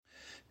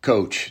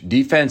Coach,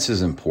 defense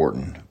is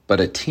important, but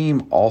a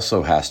team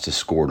also has to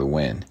score to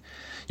win.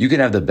 You can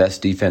have the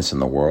best defense in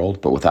the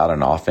world, but without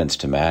an offense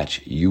to match,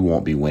 you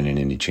won't be winning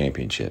any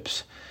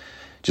championships.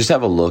 Just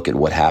have a look at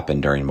what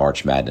happened during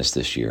March Madness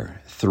this year.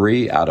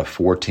 3 out of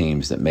 4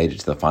 teams that made it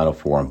to the Final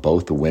Four on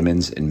both the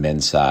women's and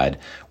men's side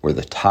were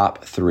the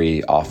top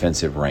 3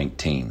 offensive ranked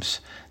teams.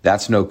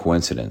 That's no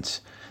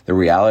coincidence. The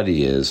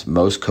reality is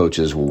most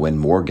coaches will win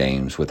more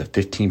games with a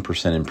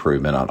 15%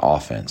 improvement on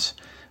offense.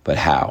 But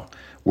how?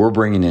 We're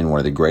bringing in one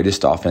of the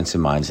greatest offensive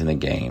minds in the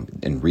game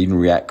and Read and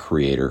React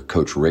creator,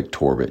 Coach Rick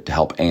Torbett, to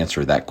help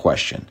answer that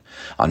question.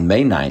 On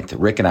May 9th,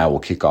 Rick and I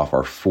will kick off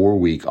our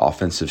 4-week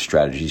offensive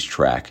strategies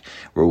track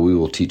where we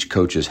will teach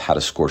coaches how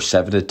to score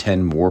 7 to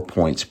 10 more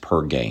points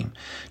per game.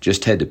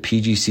 Just head to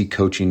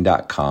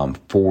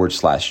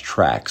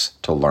pgccoaching.com/tracks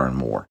to learn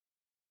more.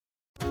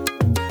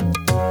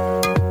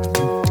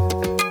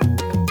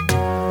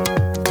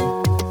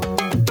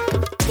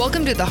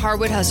 Welcome to the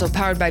Hardwood Hustle,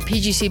 powered by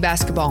PGC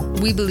Basketball.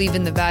 We believe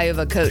in the value of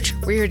a coach.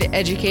 We're here to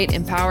educate,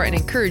 empower, and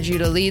encourage you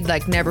to lead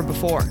like never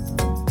before.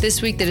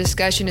 This week, the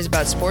discussion is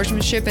about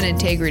sportsmanship and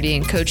integrity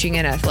in coaching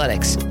and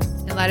athletics.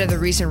 In light of the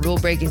recent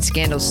rule-breaking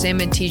scandals, Sam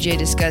and TJ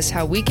discuss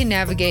how we can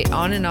navigate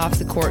on and off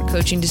the court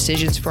coaching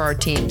decisions for our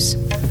teams.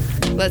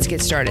 Let's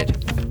get started.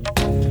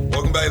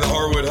 Welcome back to the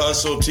Hardwood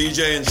Hustle.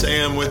 TJ and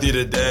Sam with you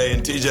today.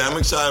 And TJ, I'm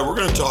excited. We're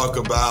going to talk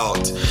about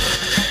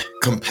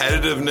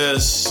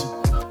competitiveness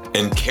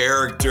and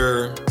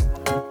character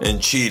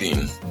and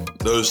cheating.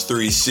 Those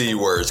 3 C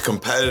words: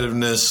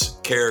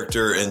 competitiveness,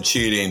 character, and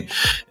cheating.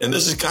 And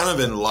this is kind of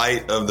in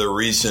light of the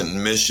recent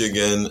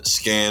Michigan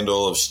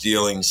scandal of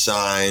stealing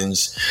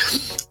signs.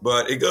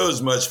 But it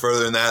goes much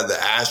further than that. The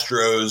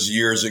Astros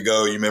years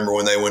ago, you remember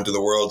when they went to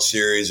the World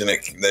Series and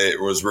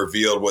it was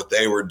revealed what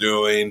they were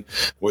doing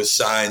with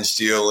sign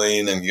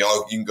stealing. And you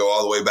can go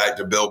all the way back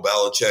to Bill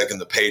Belichick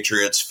and the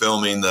Patriots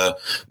filming the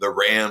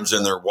Rams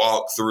in their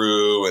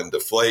walkthrough and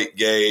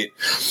Deflategate.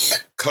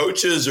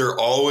 Coaches are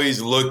always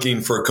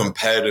looking for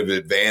competitive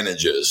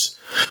advantages.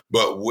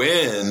 But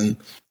when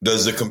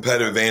does the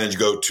competitive advantage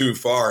go too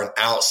far and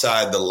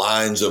outside the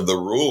lines of the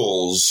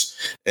rules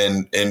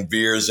and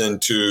veers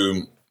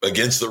into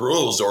against the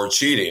rules or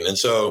cheating? And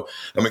so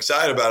I'm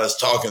excited about us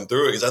talking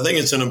through it because I think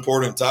it's an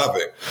important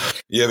topic.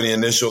 You have any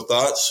initial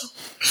thoughts?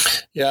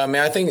 Yeah, I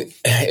mean, I think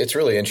it's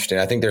really interesting.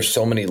 I think there's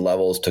so many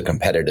levels to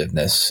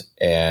competitiveness.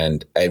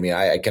 And I mean,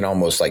 I can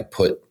almost like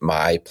put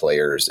my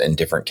players in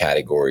different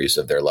categories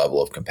of their level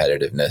of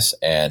competitiveness.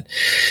 And,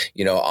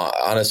 you know,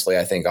 honestly,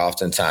 I think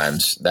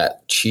oftentimes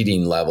that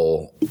cheating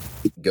level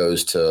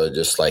goes to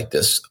just like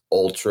this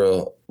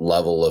ultra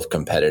level of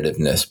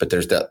competitiveness, but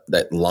there's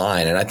that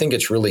line. And I think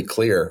it's really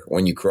clear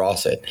when you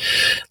cross it.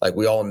 Like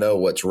we all know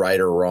what's right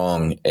or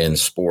wrong in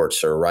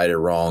sports or right or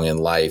wrong in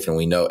life. And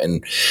we know,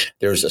 and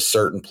there's a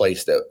certain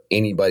place that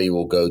anybody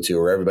will go to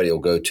or everybody will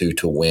go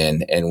to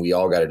win. And we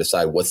all got to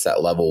decide what's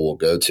that level we'll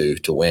go to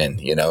win,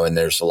 you know, and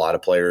there's a lot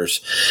of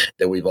players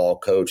that we've all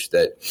coached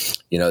that,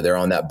 you know, they're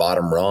on that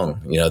bottom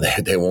rung, you know,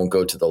 they won't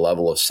go to the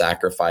level of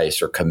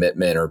sacrifice or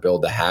commitment or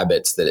build the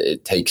habits that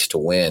it takes to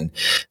win.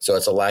 So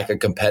it's a lack of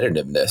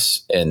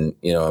competitiveness, and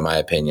you know, in my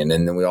opinion.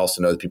 And then we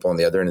also know the people on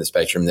the other end of the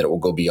spectrum that it will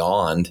go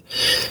beyond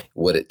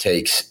what it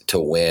takes to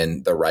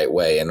win the right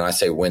way. And when I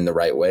say win the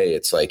right way,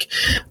 it's like,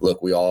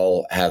 look, we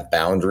all have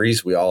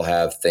boundaries. We all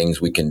have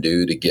things we can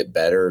do to get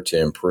better, to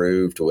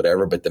improve, to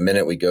whatever. But the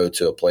minute we go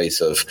to a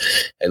place of,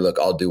 hey, look,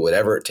 I'll do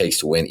whatever it takes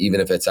to win, even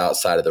if it's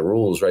outside of the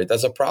rules, right?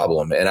 That's a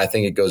problem. And I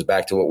think it goes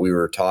back to what we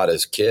were taught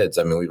as kids.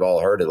 I mean, we've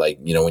all heard it, like,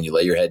 you know, when you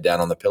lay your head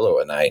down on the pillow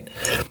at night,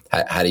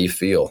 how do you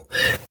feel?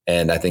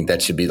 And I think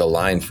that should be the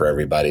line for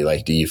everybody.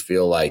 Like, do you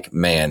feel like,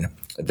 man,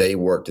 they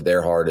worked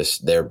their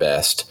hardest, their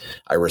best.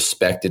 I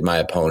respected my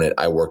opponent.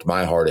 I worked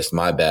my hardest,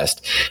 my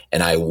best,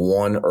 and I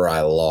won or I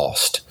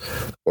lost?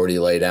 Or do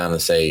you lay down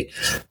and say,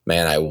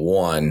 man, I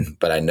won,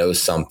 but I know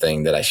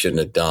something that I shouldn't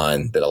have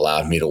done that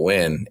allowed me to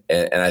win?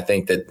 And I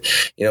think that,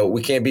 you know,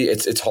 we can't be,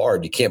 it's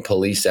hard. You can't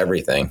police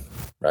everything,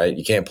 right?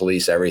 You can't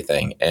police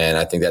everything. And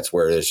I think that's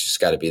where there's just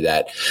got to be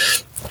that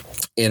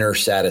inner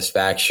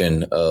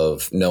satisfaction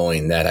of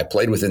knowing that I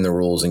played within the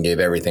rules and gave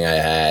everything I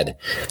had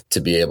to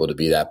be able to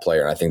be that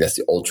player. And I think that's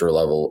the ultra,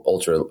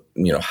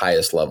 you know,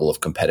 highest level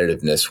of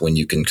competitiveness, when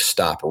you can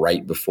stop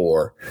right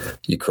before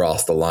you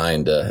cross the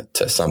line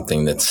to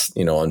something that's,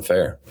 you know,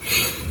 unfair.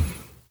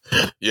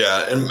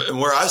 Yeah. And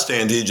where I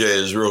stand, DJ,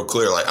 is real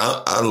clear. Like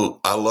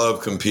I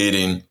love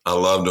competing. I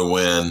love to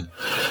win.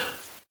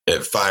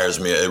 It fires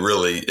me. It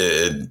really,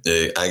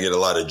 I get a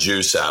lot of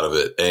juice out of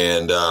it.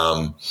 And,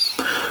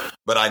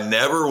 but I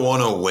never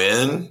want to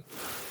win.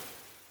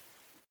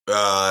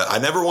 I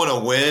never want to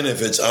win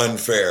if it's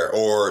unfair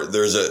or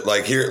there's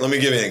here, let me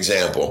give you an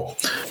example.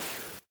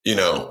 You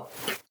know,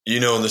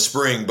 in the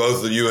spring,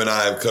 both of you and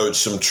I have coached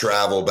some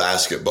travel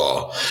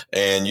basketball,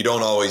 and you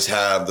don't always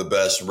have the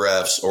best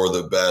refs or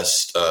the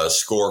best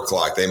score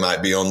clock. They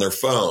might be on their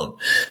phone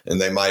and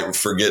they might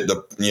forget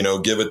to, you know,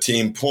 give a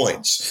team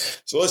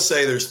points. So let's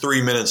say there's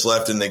 3 minutes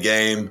left in the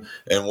game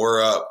and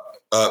we're up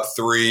up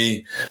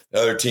 3, the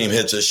other team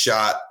hits a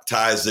shot,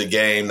 ties the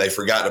game. They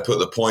forgot to put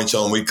the points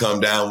on. We come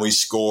down, we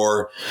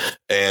score,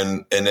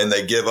 and then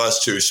they give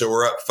us 2. So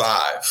we're up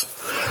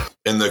 5.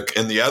 And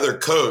the other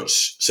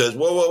coach says,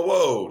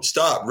 whoa,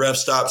 stop. Ref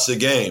stops the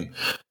game.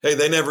 Hey,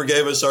 they never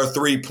gave us our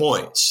 3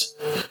 points.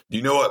 Do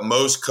you know what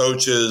most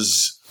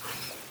coaches –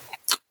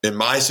 in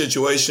my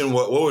situation,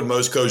 what would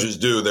most coaches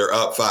do? They're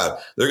up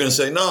 5. They're going to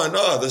say, no,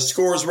 the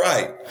score is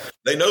right.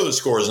 They know the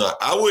score is not.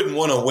 I wouldn't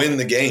want to win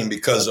the game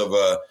because of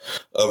a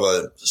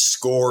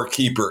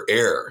scorekeeper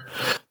error.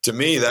 To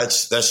me,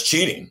 that's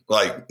cheating.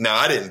 Like, now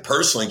I didn't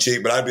personally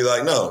cheat, but I'd be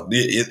like, no,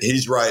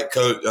 he's right,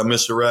 coach,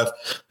 Mr. Ref.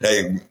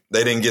 Hey,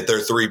 they didn't get their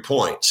 3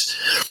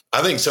 points.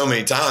 I think so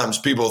many times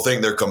people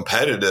think they're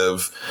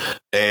competitive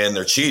and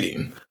they're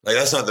cheating. Like,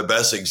 that's not the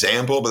best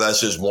example, but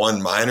that's just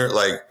one minor.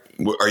 Like,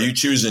 are you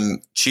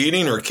choosing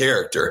cheating or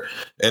character?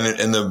 And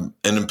in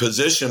the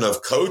position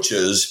of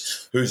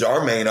coaches, who's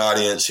our main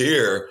audience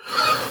here,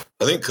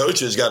 I think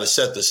coaches got to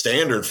set the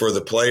standard for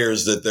the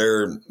players that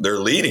they're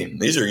leading.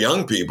 These are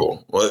young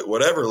people.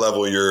 Whatever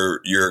level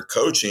you're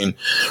coaching,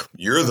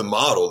 you're the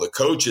model. The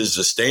coach is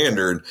the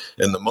standard.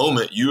 And the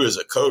moment you as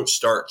a coach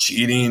start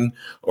cheating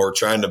or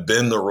trying to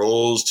bend the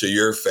rules to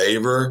your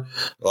favor,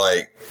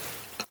 like,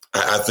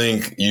 I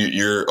think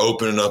you're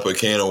opening up a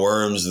can of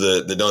worms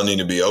that don't need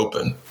to be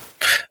open.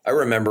 I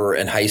remember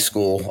in high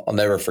school, I'll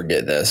never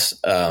forget this.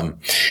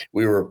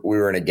 We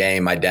were in a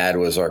game. My dad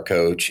was our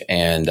coach,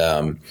 and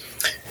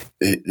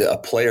a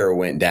player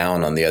went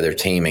down on the other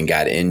team and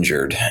got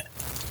injured.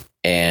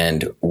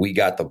 And we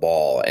got the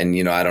ball. And,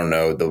 I don't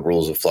know, the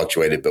rules have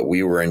fluctuated, but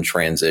we were in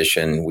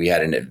transition. We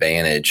had an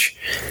advantage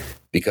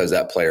because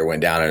that player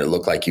went down and it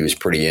looked like he was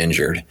pretty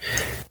injured.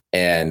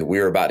 And we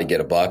were about to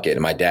get a bucket,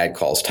 and my dad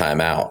calls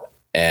timeout.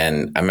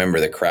 And I remember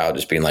the crowd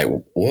just being like,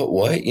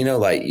 what?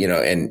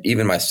 And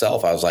even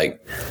myself, I was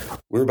like,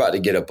 we're about to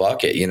get a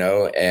bucket,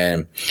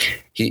 and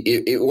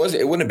it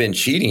wouldn't have been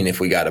cheating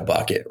if we got a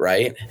bucket,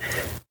 right?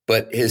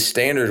 But his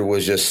standard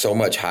was just so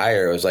much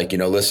higher. It was like,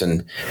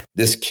 listen,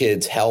 this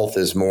kid's health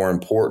is more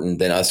important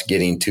than us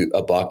getting to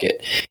a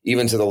bucket,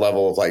 even to the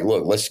level of like,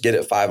 look, let's get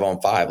it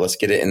 5-on-5. Let's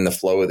get it in the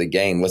flow of the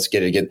game. Let's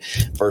get it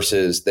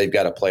versus they've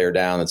got a player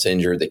down that's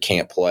injured, that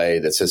can't play,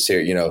 that's just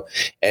here,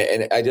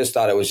 and I just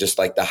thought it was just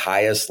like the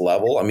highest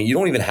level. I mean, you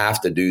don't even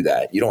have to do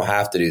that. You don't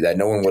have to do that.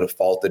 No one would have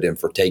faulted him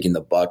for taking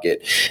the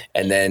bucket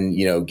and then,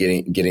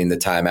 getting the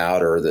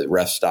timeout or the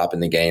ref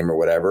stopping the game or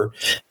whatever.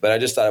 But I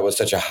just thought it was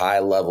such a high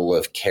level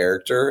of character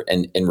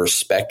and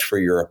respect for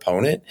your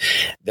opponent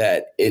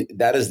that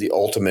that is the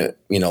ultimate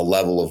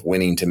level of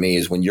winning to me,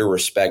 is when your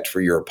respect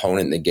for your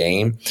opponent in the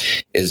game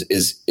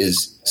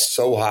is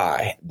so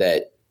high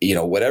that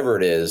whatever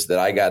it is that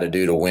I got to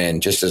do to win,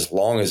 just as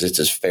long as it's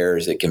as fair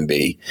as it can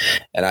be.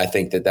 And I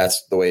think that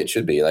that's the way it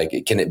should be. Like,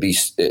 can it be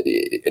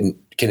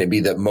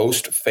the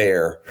most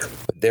fair,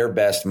 their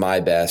best, my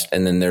best,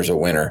 and then there's a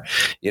winner,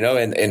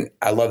 and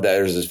I love that.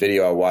 There's this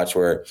video I watched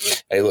where,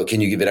 hey, look, can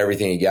you give it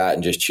everything you got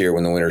and just cheer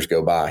when the winners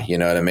go by? You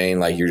know what I mean?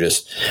 Like, you're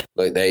just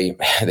like, they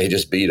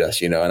just beat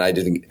us, and I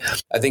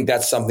think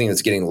that's something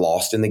that's getting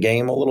lost in the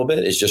game a little bit,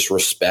 is just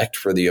respect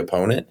for the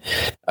opponent.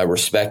 I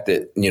respect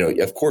that,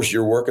 of course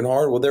you're working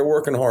hard. Well, they're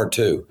working hard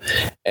too.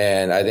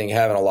 And I think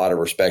having a lot of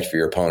respect for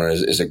your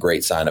opponent is a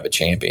great sign of a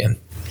champion.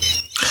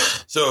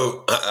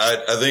 So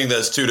I think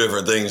that's two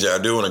different things. I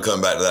do want to come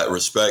back to that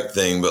respect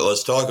thing, but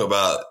let's talk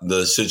about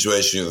the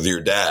situation with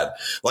your dad.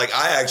 Like,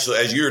 I actually,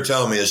 as you were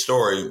telling me a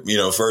story,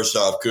 first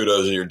off,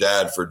 kudos to your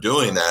dad for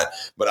doing that.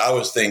 But I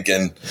was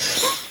thinking,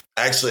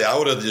 actually, I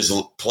would have just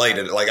played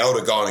it. Like, I would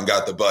have gone and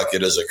got the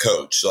bucket as a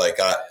coach. Like,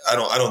 I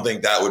don't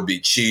think that would be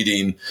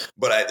cheating.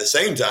 But at the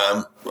same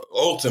time,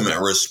 ultimate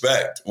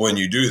respect when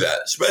you do that,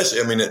 especially,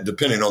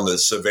 depending on the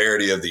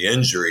severity of the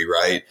injury,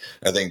 right?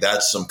 I think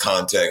that's some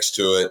context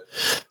to it.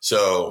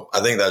 So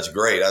I think that's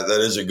great.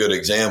 That is a good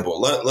example.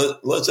 Let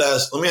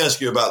me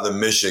ask you about the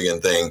Michigan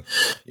thing.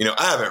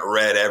 I haven't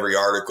read every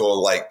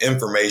article. Like,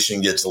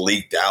 information gets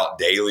leaked out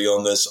daily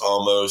on this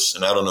almost,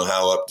 and I don't know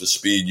how up to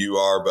speed you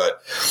are,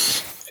 but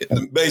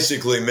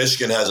basically,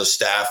 Michigan has a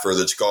staffer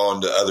that's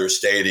gone to other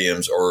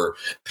stadiums or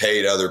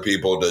paid other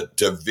people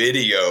to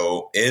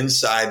video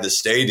inside the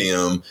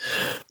stadium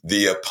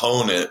the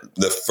opponent,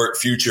 the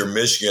future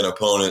Michigan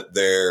opponent,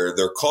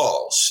 their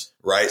calls,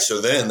 right?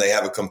 So then they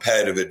have a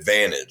competitive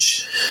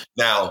advantage.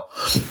 Now,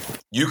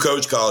 you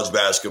coach college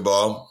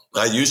basketball.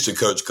 I used to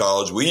coach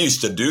college. We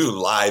used to do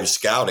live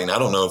scouting. I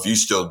don't know if you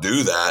still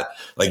do that.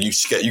 Like,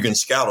 you can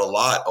scout a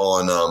lot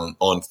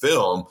on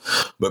film,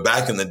 but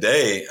back in the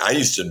day, I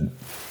used to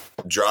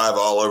drive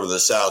all over the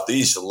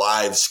Southeast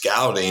live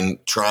scouting,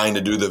 trying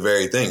to do the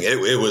very thing.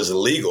 It was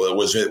illegal. It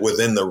was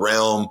within the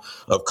realm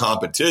of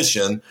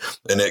competition,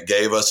 and it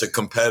gave us a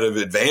competitive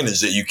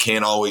advantage that you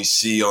can't always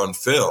see on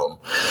film.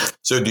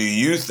 So do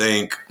you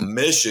think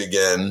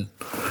Jim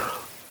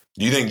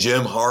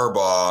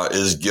Harbaugh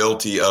is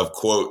guilty of,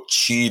 quote,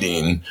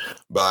 cheating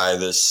by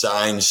the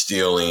sign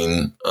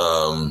stealing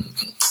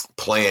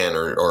plan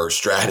or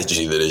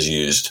strategy that is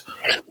used?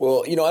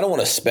 Well, I don't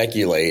want to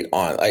speculate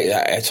on.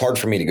 It's hard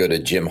for me to go to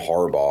Jim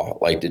Harbaugh.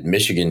 Like, did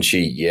Michigan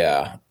cheat?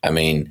 Yeah, I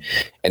mean,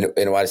 and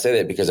why I say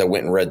that because I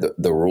went and read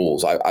the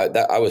rules.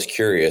 I was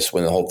curious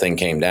when the whole thing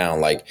came down.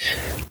 Like,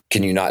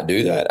 can you not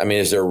do that? I mean,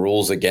 is there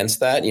rules against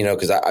that?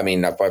 Because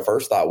my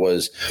first thought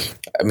was,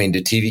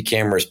 do TV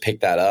cameras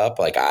pick that up?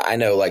 Like, I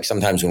know, like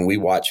sometimes when we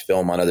watch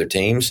film on other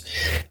teams,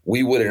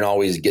 we wouldn't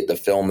always get the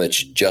film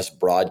that's just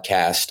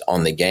broadcast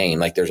on the game.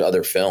 Like, there's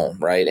other film,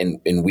 right?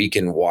 And we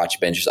can watch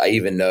benches. I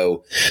even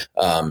know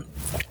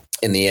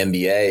in the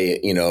NBA,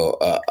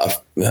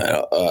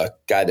 a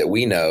guy that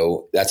we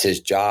know, that's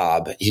his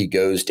job. He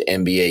goes to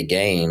NBA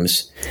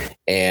games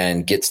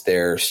and gets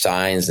their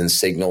signs and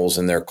signals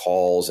and their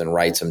calls and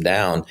writes them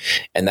down.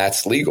 And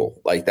that's legal.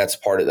 Like, that's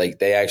part of, like,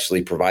 they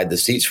actually provide the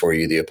seats for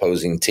you. The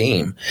opposing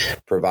team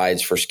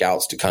provides for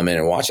scouts to come in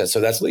and watch that. So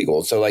that's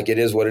legal. So, like, it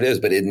is what it is.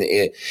 But in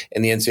the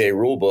NCAA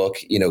rule book,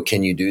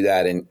 can you do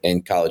that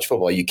in college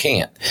football? You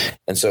can't.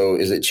 And so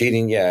is it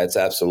cheating? Yeah, it's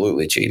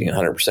absolutely cheating,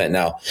 100%.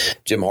 Now,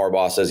 Jim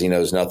Harbaugh says he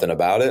knows nothing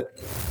about it.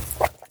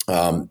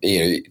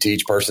 To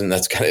each person,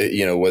 that's kind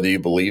of, whether you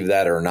believe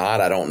that or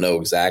not, I don't know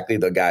exactly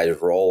the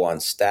guy's role on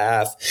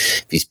staff.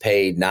 If he's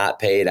paid, not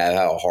paid, I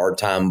have a hard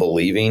time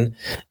believing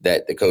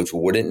that the coach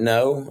wouldn't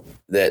know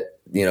that,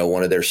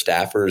 one of their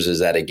staffers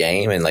is at a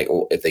game and, like,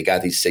 if they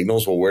got these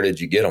signals, well, where did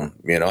you get them?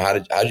 How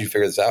did you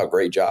figure this out?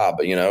 Great job.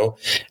 But,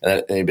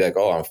 and he'd be like,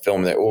 oh, I'm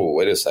filming it. Oh,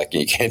 wait a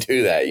second. You can't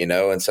do that,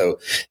 And so,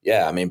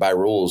 yeah, by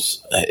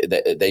rules,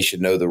 they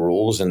should know the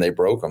rules and they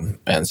broke them.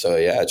 And so,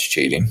 yeah, it's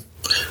cheating.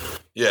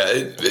 Yeah,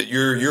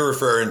 you're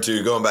referring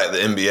to, going back to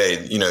the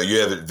NBA, you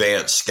have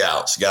advanced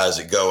scouts, guys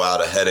that go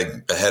out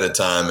ahead of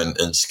time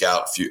and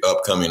scout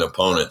upcoming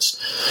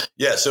opponents.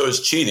 Yeah, so it's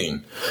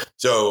cheating.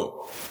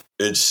 So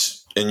it's,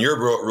 in your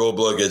rule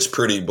book, it's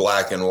pretty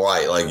black and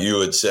white. Like, you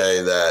would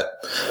say that,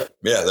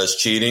 yeah,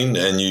 that's cheating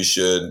and you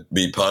should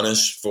be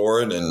punished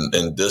for it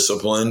and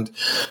disciplined,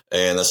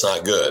 and that's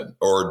not good.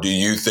 Or do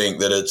you think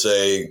that it's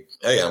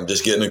hey, I'm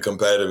just getting a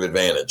competitive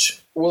advantage?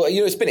 Well,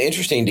 it's been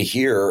interesting to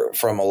hear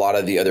from a lot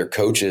of the other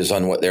coaches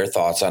on what their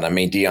thoughts on.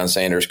 Deion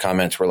Sanders'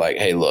 comments were like,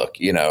 hey, look,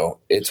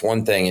 it's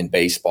one thing in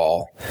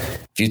baseball.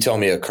 If you tell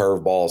me a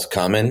curveball is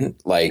coming,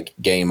 like,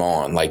 game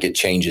on, like, it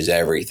changes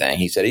everything.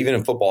 He said, even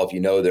in football, if you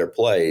know their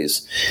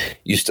plays,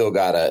 you still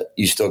gotta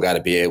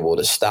be able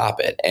to stop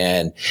it.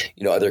 And,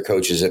 other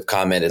coaches have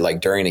commented,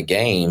 like, during a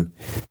game,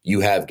 you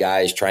have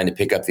guys trying to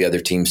pick up the other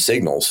team's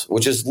signals,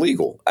 which is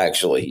legal,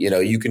 actually.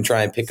 You can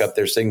try and pick up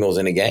their signals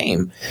in a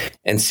game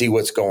and see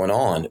what's going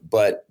on.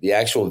 But the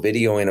actual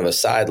videoing of a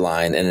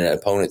sideline in an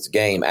opponent's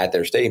game at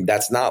their stadium,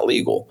 that's not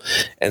legal.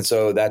 And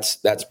so that's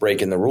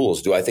breaking the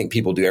rules. Do I think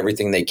people do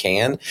everything they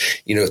can,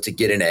 to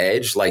get an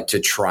edge, like to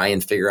try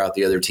and figure out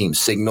the other team's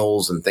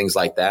signals and things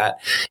like that?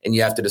 And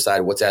you have to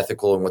decide what's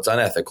ethical and what's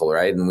unethical,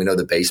 right? And we know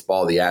the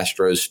baseball, the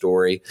Astros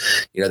story,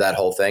 that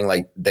whole thing,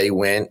 like, they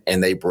went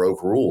and they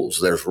broke rules.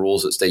 There's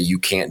rules that say you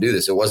can't do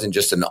this. It wasn't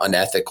just an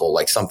unethical,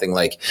 like something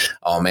like,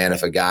 oh man,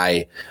 if a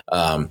guy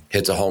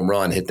hits a home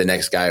run, hit the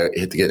next guy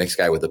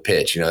with a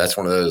pitch. That's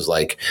one of those,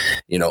 like,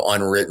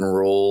 unwritten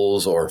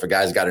rules. Or if a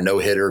guy's got a no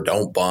hitter,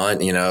 don't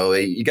bunt.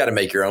 You got to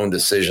make your own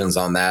decisions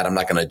on that. I'm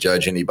not going to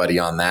judge anybody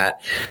on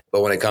that.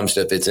 But when it comes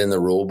to if it's in the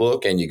rule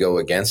book and you go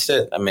against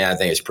it, I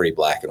think it's pretty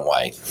black and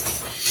white.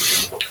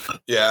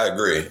 Yeah, I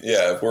agree.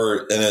 Yeah,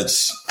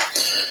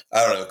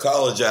 I don't know,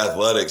 college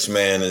athletics,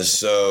 man, is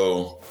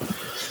so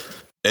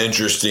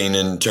interesting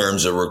in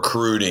terms of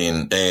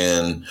recruiting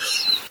and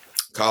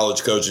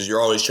college coaches.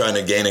 You're always trying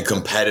to gain a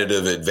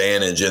competitive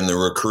advantage in the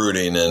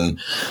recruiting. And,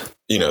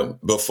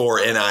 before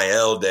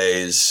NIL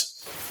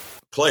days,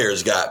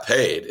 players got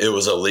paid. It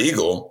was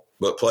illegal,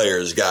 but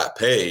players got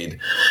paid.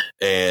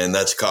 And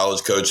that's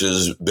college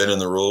coaches bending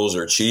the rules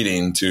or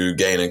cheating to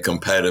gain a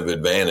competitive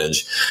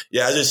advantage.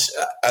 Yeah,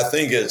 I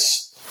think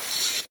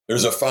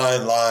there's a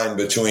fine line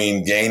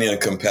between gaining a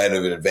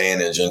competitive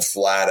advantage and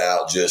flat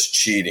out just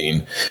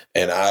cheating.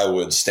 And I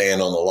would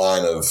stand on the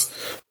line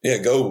of,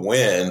 go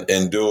win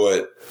and do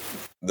it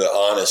the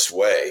honest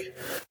way.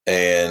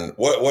 And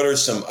what are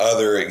some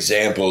other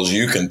examples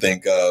you can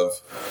think of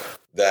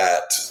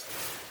that,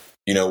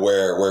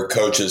 where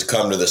coaches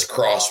come to this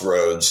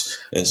crossroads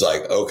and it's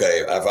like,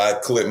 okay, if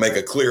I make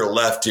a clear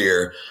left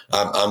here,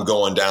 I'm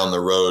going down the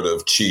road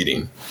of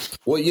cheating?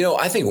 Well,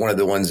 I think one of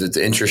the ones that's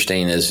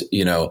interesting is,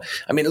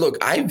 look,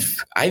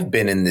 I've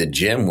been in the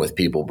gym with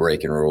people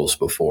breaking rules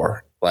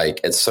before.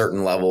 Like, at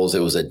certain levels, it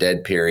was a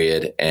dead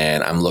period,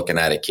 and I'm looking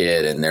at a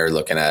kid and they're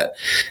looking at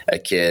a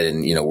kid,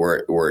 and,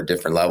 we're at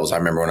different levels. I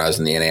remember when I was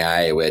in the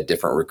NAIA, we had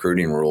different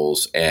recruiting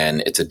rules,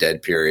 and it's a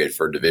dead period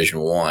for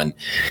Division I,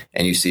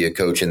 and you see a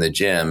coach in the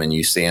gym and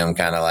you see him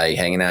kind of like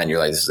hanging out and you're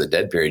like, this is a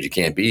dead period. You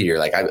can't be here.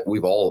 Like,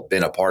 we've all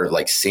been a part of,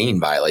 like, scene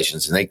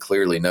violations, and they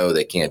clearly know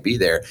they can't be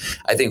there.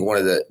 I think one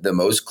of the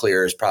most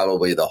clear is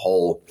probably the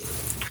whole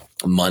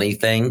money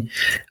thing,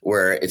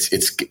 where it's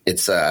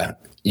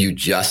you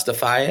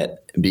justify it.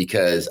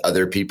 because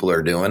other people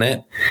are doing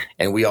it.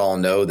 And we all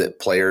know that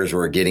players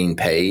were getting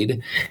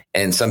paid.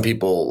 And some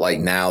people like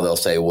now they'll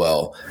say,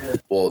 well,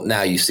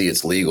 now you see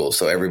it's legal.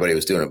 So everybody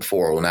was doing it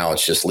before. Well, now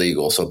it's just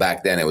legal. So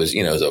back then it was,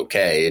 it was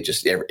okay.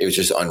 It was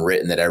just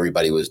unwritten that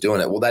everybody was doing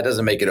it. Well, that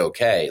doesn't make it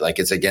okay. Like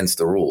it's against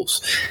the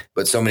rules.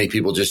 But so many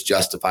people just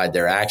justified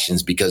their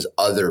actions because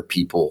other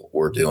people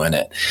were doing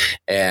it.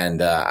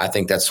 And I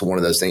think that's one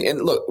of those things.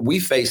 And look, we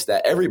face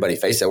that. Everybody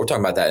faced that. We're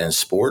talking about that in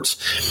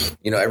sports.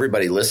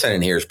 Everybody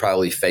listening here has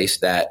probably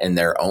faced that in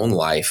their own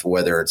life,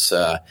 whether it's,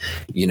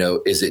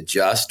 is it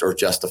just or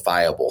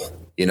justifiable?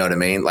 You know what I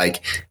mean?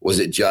 Like, was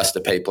it just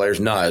to pay players?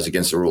 No, it was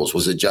against the rules.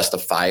 Was it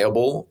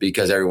justifiable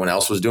because everyone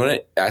else was doing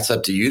it? That's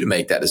up to you to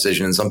make that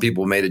decision. And some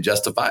people made it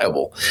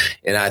justifiable.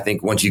 And I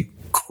think once you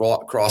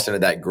cross into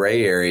that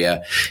gray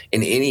area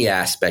in any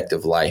aspect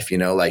of life,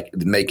 like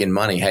making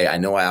money. Hey, I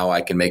know how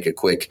I can make a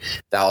quick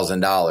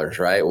 $1,000,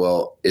 right?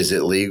 Well, is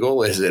it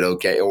legal? Is it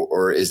okay?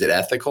 Or is it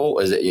ethical?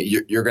 Is it,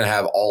 you're going to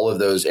have all of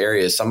those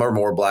areas. Some are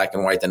more black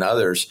and white than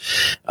others.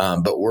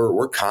 But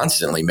we're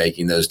constantly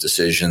making those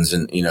decisions.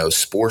 And,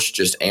 sports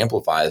just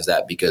amplifies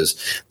that because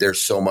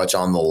there's so much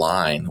on the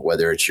line,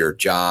 whether it's your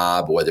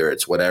job, whether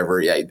it's whatever.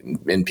 Yeah,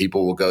 and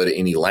people will go to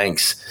any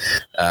lengths.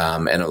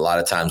 And a lot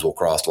of times we'll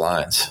cross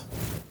lines.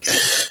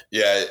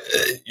 Yeah,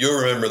 you'll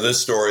remember this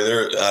story.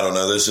 I don't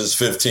know, this is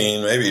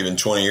 15, maybe even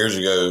 20 years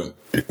ago.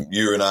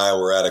 You and I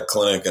were at a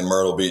clinic in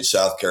Myrtle Beach,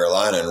 South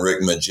Carolina, and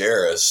Rick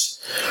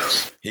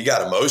Majerus, he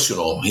got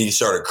emotional. He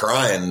started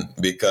crying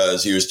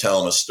because he was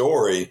telling a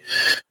story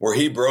where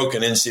he broke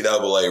an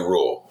NCAA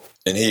rule,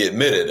 and he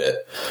admitted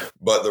it.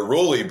 But the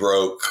rule he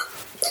broke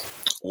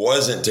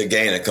wasn't to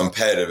gain a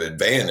competitive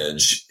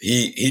advantage.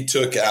 He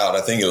took out,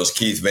 I think it was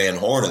Keith Van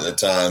Horn at the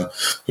time,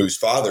 whose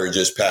father had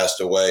just passed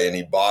away, and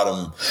he bought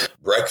him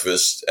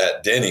breakfast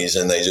at Denny's,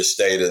 and they just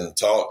stayed and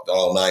talked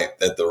all night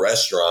at the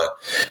restaurant,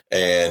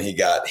 and he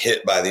got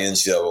hit by the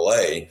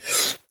NCAA,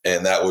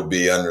 and that would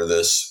be under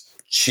this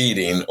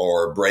cheating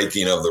or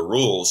breaking of the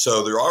rules.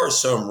 So there are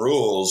some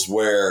rules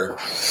where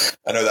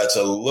I know that's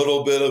a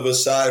little bit of a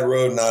side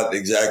road, not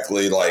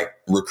exactly like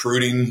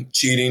recruiting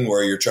cheating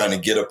where you're trying to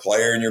get a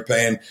player and you're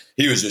paying.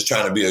 He was just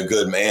trying to be a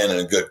good man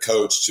and a good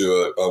coach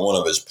to one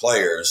of his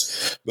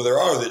players. But there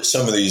are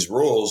some of these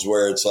rules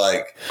where it's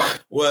like,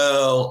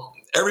 well,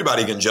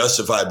 everybody can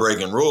justify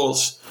breaking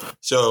rules.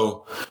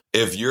 So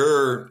if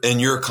you're in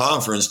your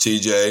conference,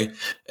 TJ,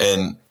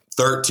 and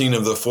 13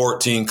 of the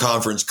 14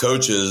 conference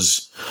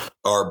coaches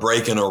are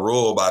breaking a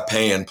rule by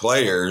paying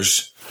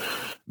players,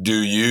 do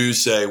you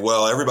say,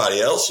 well, everybody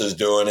else is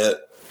doing it,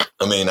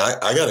 I mean,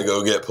 I got to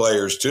go get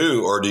players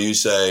too? Or do you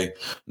say,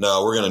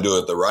 no, we're going to do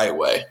it the right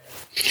way?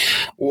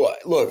 Well,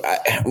 look,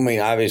 I mean,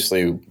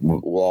 obviously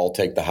we'll all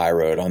take the high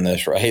road on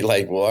this, right?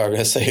 Like, well, I'm going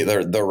to say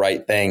the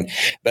right thing.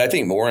 But I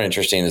think more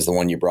interesting is the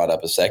one you brought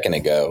up a second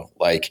ago.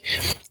 Like,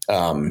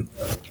 I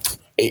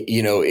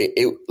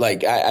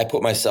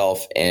put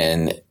myself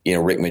in,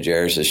 Rick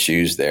Majerus'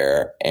 shoes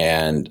there,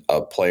 and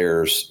a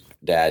player's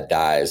dad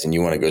dies and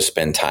you want to go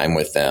spend time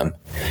with them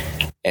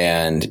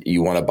and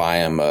you want to buy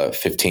them a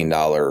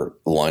 $15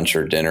 lunch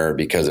or dinner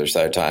because there's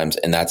other times,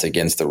 and that's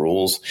against the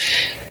rules.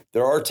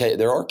 There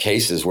are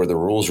cases where the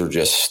rules are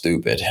just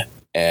stupid.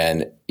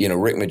 And,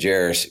 Rick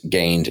Majerus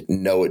gained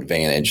no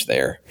advantage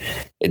there.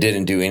 It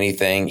didn't do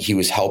anything. He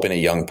was helping a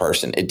young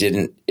person. It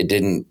didn't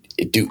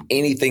do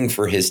anything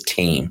for his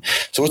team.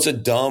 So it's a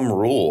dumb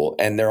rule.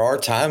 And there are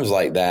times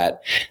like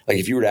that. Like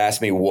if you were to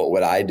ask me what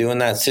would I do in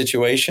that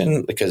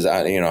situation, because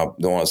I don't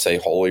want to say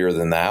holier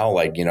than thou,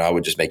 I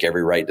would just make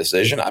every right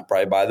decision. I'd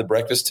probably buy the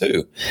breakfast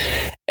too.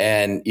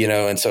 And,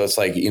 and so it's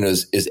like,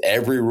 is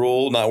every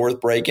rule not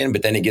worth breaking?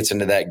 But then it gets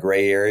into that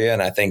gray area.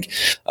 And I think,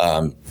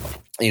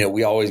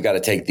 we always got to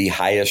take the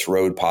highest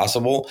road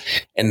possible.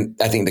 And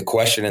I think the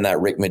question in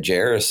that Rick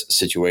Majerus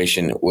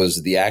situation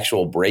was the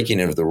actual breaking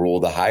of the rule,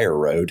 the higher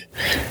road.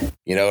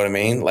 You know what I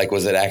mean? Like,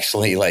 was it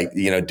actually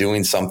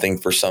doing something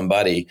for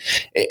somebody?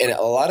 And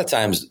a lot of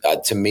times,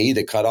 to me,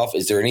 the cutoff,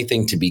 is there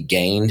anything to be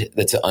gained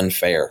that's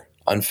unfair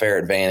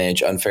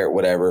advantage, unfair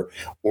whatever,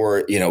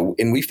 or,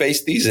 and we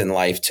face these in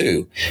life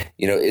too.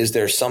 Is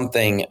there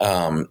something,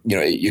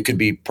 you could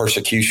be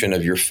persecution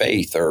of your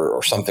faith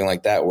or something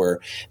like that, where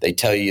they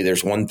tell you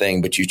there's one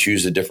thing, but you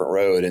choose a different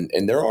road.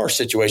 And there are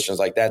situations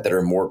like that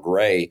are more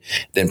gray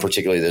than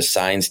particularly the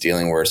sign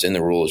stealing, where it's in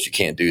the rules. You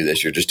can't do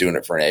this. You're just doing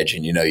it for an edge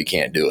and you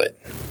can't do it.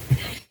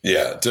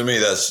 Yeah, to me,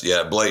 that's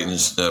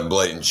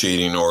blatant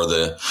cheating, or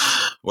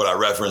what I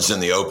referenced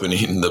in the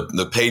opening.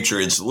 The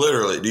Patriots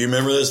literally. Do you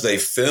remember this? They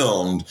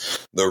filmed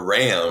the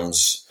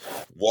Rams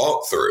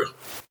walkthrough.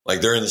 Like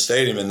they're in the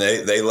stadium and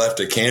they left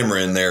a camera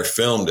in there,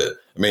 filmed it.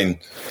 I mean,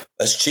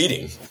 that's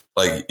cheating.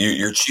 Like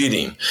you're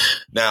cheating.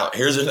 Now,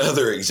 here's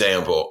another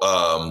example.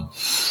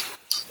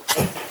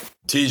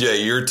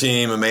 TJ, your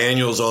team,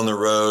 Emmanuel's on the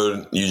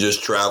road. You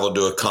just traveled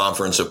to a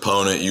conference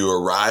opponent. You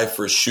arrive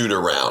for shoot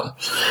around.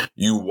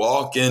 You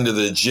walk into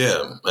the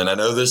gym, and I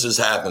know this has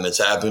happened.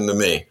 It's happened to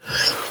me.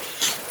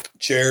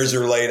 Chairs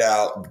are laid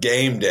out,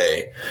 game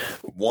day.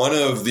 one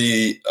of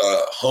the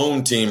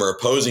home team or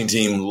opposing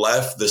team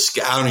left the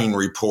scouting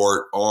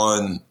report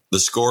on the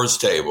scores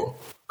table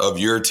of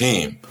your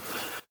team.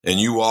 And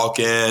you walk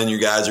in, you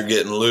guys are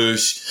getting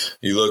loose.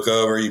 You look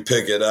over, you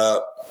pick it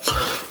up.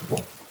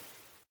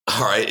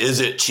 All right, is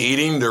it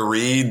cheating to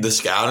read the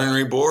scouting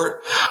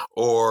report,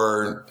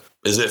 or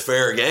is it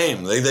fair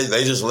game? They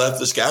just left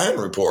the scouting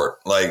report.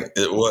 Like,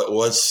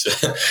 what's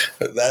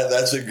that?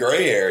 That's a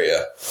gray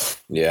area.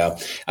 Yeah.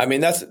 I mean,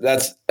 that's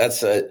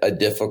a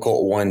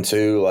difficult one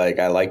too. Like,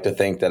 I like to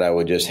think that I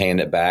would just hand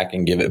it back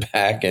and give it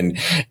back and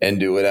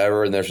do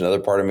whatever. And there's another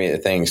part of me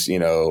that thinks,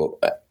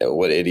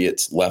 what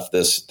idiots left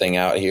this thing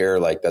out here?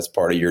 Like, that's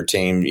part of your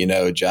team,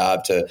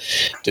 job to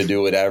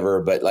do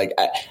whatever. But like,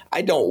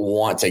 I don't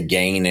want to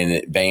gain an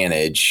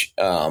advantage,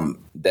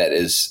 that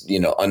is,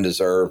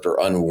 undeserved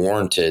or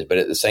unwarranted. But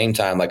at the same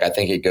time, like, I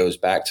think it goes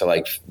back to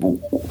like,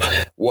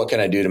 what can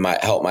I do to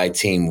help my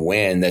team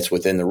win that's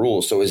within the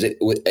rules? So is it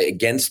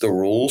against the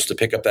rules to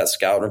pick up that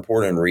scout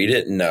report and read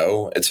it?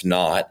 No, it's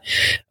not.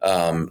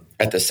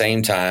 At the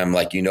same time,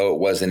 like, it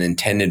wasn't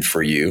intended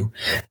for you.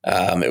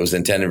 It was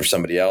intended for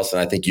somebody else.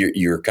 And I think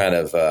you're kind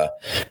of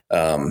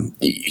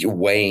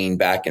weighing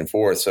back and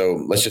forth.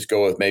 So let's just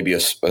go with maybe a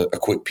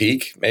quick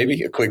peek, Well,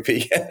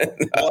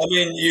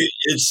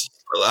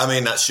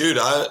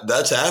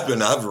 that's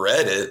happened. I've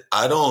read it.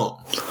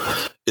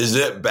 Is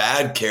it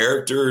bad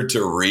character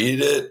to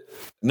read it?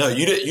 No,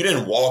 you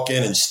didn't walk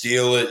in and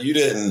steal it. You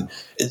didn't.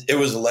 It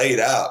was laid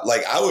out.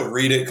 Like, I would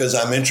read it because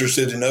I'm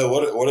interested to know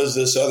what does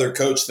this other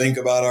coach think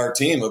about our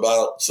team,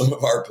 about some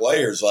of our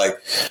players. Like,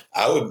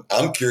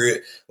 I'm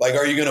curious. Like,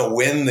 are you going to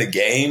win the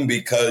game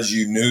because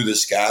you knew the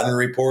scouting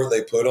report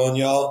they put on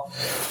y'all?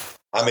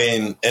 I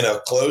mean, in a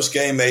close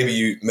game, maybe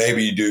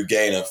you do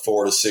gain a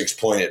 4 to 6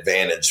 point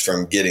advantage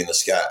from getting the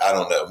scout. I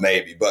don't know,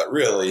 maybe, but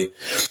really,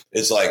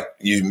 it's like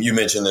you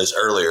mentioned this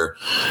earlier.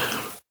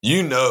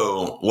 You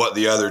know what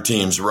the other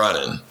team's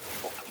running,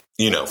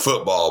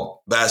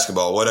 football,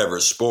 basketball, whatever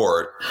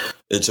sport.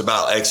 It's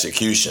about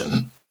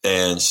execution.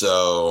 And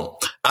so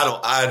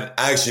I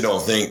actually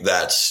don't think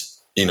that's,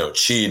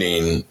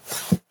 cheating.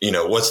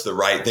 What's the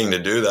right thing to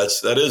do?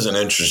 That is an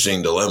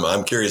interesting dilemma.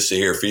 I'm curious to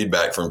hear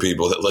feedback from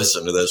people that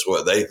listen to this,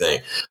 what they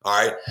think. All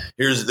right,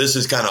 this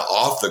is kind of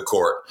off the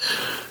court.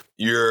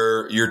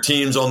 Your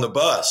team's on the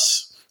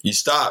bus. You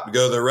stop,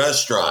 go to the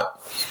restaurant.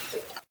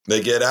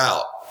 They get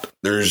out.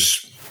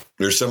 There's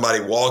somebody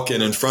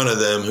walking in front of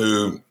them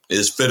who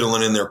is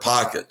fiddling in their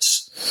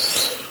pockets.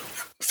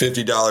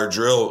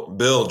 $50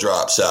 bill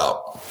drops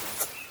out.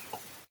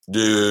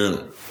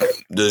 Do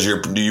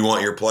you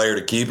want your player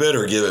to keep it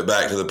or give it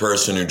back to the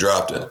person who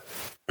dropped it?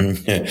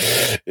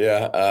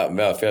 Yeah,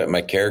 I feel like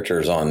my character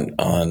is on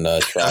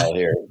trial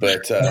here,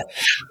 but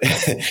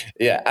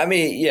yeah, I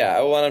mean, yeah,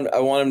 I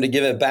want him to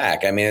give it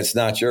back. I mean, it's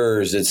not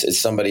yours; it's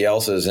somebody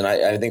else's, and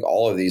I think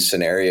all of these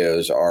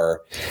scenarios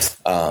are.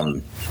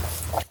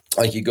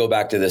 Like, you go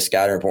back to the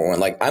scouting report one,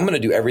 like, I'm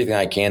going to do everything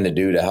I can to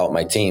do to help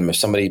my team. If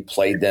somebody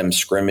played them,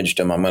 scrimmaged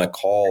them, I'm going to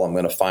call, I'm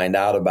going to find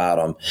out about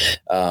them.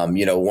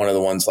 One of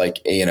the ones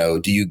like,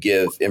 do you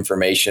give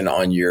information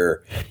on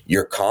your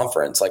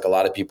conference? Like, a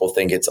lot of people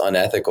think it's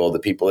unethical, the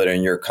people that are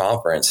in your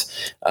conference.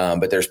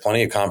 But there's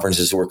plenty of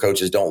conferences where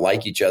coaches don't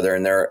like each other,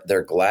 and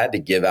they're glad to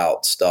give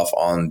out stuff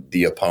on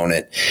the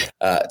opponent,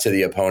 to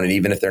the opponent,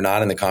 even if they're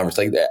not in the conference.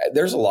 Like,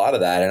 there's a lot of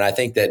that. And I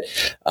think that,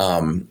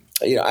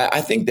 I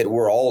think that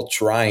we're all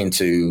trying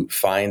to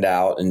find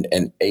out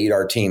and aid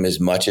our team as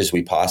much as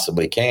we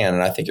possibly can.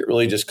 And I think it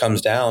really just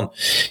comes down,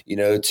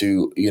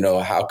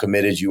 to, how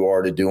committed you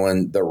are to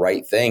doing the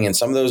right thing. And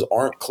some of those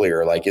aren't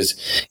clear. Like,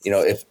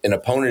 if an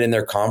opponent in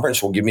their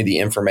conference will give me the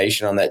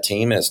information on that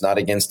team and it's not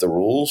against the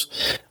rules,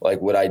 like,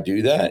 would I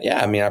do that?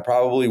 Yeah. I mean, I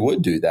probably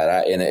would do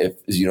that. And if,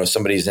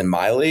 somebody's in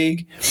my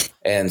league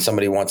and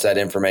somebody wants that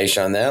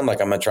information on them,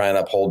 like, I'm going to try and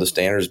uphold the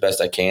standards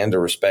best I can to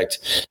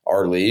respect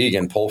our league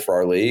and pull for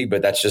our league.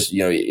 But that's just,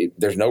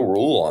 there's no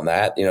rule on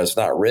that. It's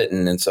not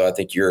written. And so I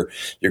think you're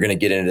going to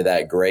get into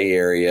that gray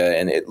area.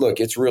 And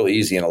it's real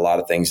easy in a lot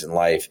of things in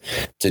life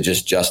to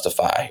just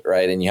justify,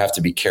 right? And you have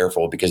to be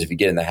careful, because if you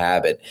get in the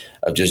habit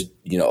of just,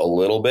 a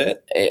little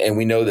bit, and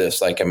we know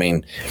this, like, I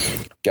mean,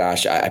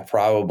 gosh, I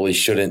probably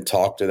shouldn't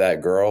talk to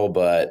that girl,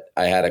 but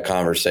I had a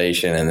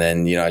conversation, and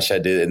then, I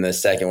should do it in the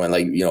second one,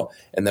 like,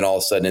 and then all of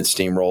a sudden it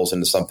steamrolls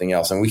into something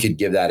else. And we could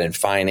give that in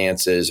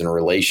finances and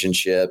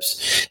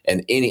relationships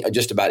and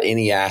just about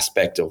any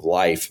aspect of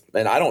life.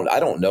 And I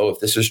don't know if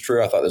this is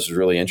true. I thought this was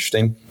really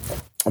interesting.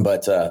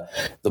 But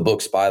the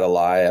book Spy the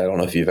Lie, I don't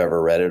know if you've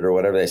ever read it or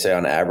whatever. They say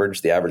on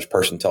average, the average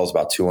person tells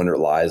about 200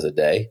 lies a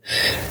day,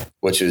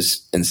 which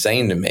is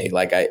insane to me.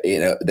 Like,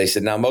 they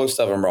said, now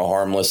most of them are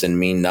harmless and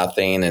mean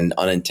nothing and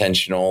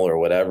unintentional or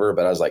whatever.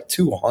 But I was like,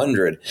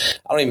 200.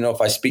 I don't even know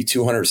if I speak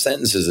 200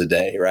 sentences a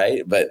day,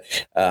 right? But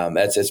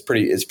it's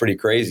pretty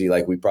crazy.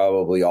 Like, we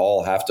probably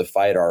all have to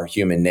fight our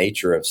human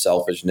nature of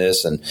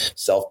selfishness and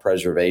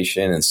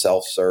self-preservation and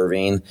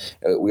self-serving.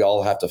 We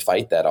all have to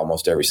fight that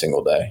almost every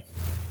single day.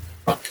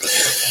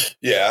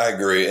 Yeah, I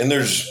agree. And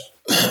there's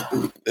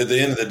at the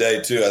end of the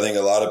day, too, I think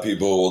a lot of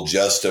people will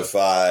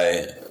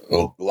justify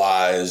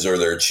lies or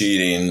their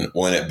cheating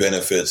when it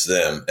benefits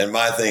them. And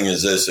my thing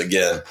is this,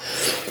 again,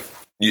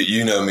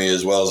 you know me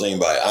as well as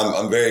anybody.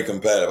 I'm very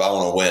competitive. I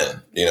want to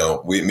win. You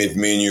know, if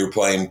me and you are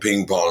playing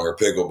ping pong or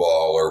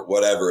pickleball or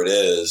whatever it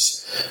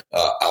is,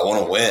 I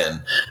want to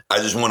win. I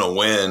just want to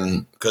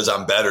win because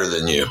I'm better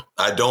than you.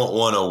 I don't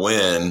want to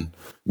win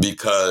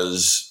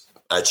because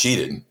I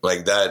cheated.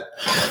 Like that,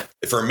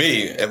 for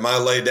me, if I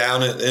lay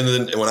down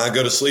when I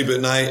go to sleep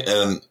at night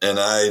and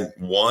I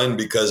won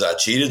because I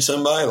cheated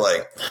somebody,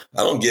 like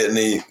I don't get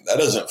that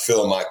doesn't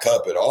fill my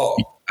cup at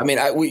all. I mean,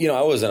 I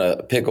was in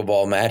a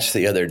pickleball match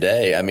the other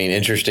day. I mean,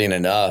 interesting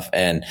enough.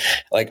 And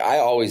like, I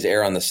always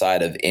err on the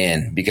side of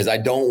in because I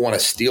don't want to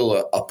steal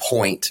a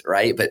point.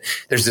 Right. But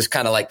there's this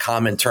kind of like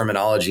common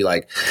terminology,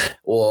 like,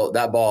 well,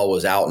 that ball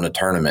was out in a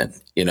tournament,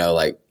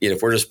 like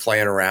if we're just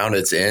playing around,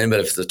 it's in,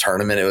 but if it's a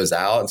tournament, it was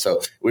out. And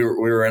so we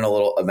were in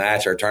a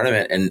match or a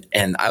tournament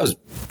and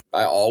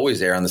I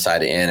always err on the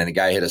side of in, and a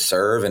guy hit a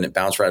serve and it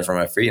bounced right from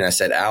my feet and I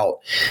said out,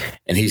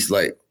 and he's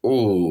like,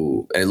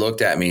 ooh, and he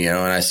looked at me, and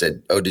I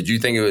said, oh, did you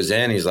think it was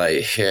in? He's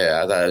like,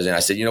 yeah, I thought it was in. I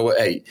said, you know what?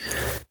 Hey,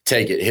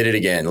 take it, hit it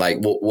again. Like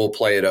we'll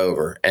play it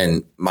over.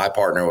 And my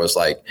partner was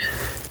like,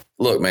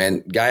 look,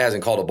 man, guy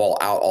hasn't called a ball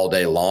out all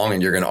day long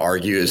and you're going to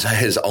argue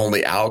his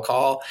only out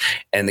call.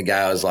 And the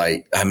guy was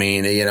like, I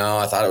mean,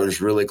 I thought it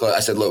was really close. I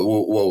said, look,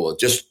 whoa,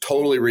 just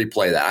totally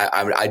replay that.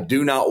 I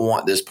do not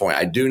want this point.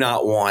 I do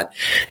not want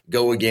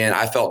go again.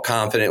 I felt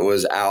confident it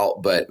was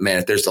out, but man,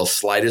 if there's the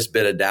slightest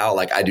bit of doubt,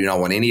 like I do not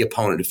want any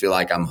opponent to feel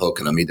like I'm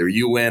hooking them. Either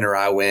you win or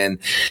I win,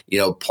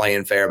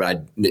 playing fair,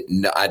 but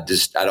I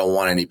don't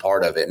want any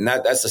part of it. And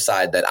that's the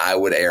side that I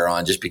would err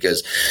on just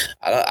because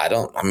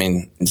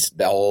it's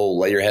the whole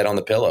lay your head on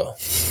the pillow.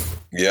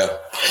 Yeah.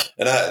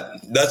 And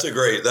that's a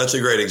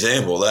great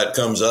example. That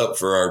comes up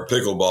for our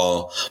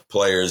pickleball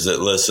players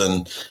that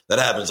listen. That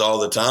happens all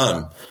the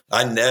time.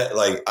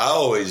 I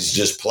always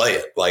just play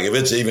it. Like if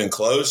it's even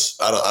close,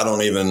 I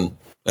don't even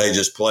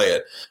just play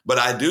it. But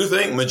I do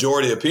think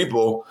majority of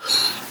people,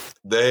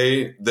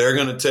 they're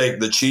going to take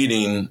the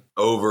cheating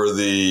over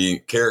the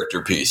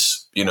character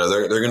piece.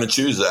 They're going to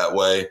choose that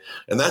way,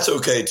 and that's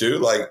okay too.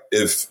 Like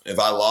if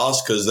I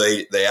lost because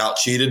they out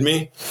cheated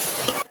me,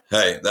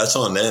 hey, that's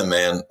on them,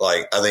 man.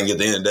 Like I think at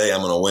the end of the day,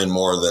 I'm going to win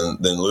more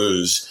than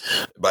lose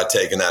by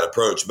taking that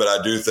approach. But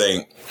I do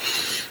think,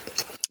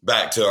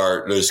 back to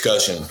our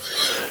discussion,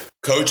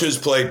 coaches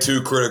play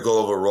too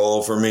critical of a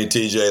role for me,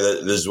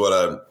 TJ. This is what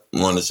I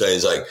want to say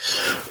is like,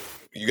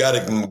 you got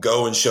to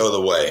go and show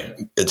the way.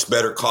 It's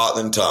better caught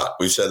than taught.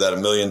 We've said that a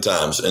million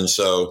times. And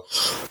so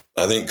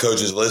I think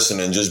coaches listen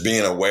and just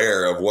being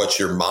aware of what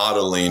you're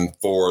modeling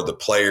for the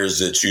players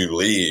that you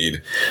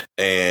lead.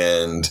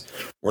 And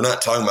we're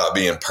not talking about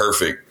being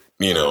perfect,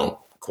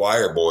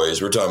 choir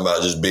boys. We're talking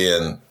about just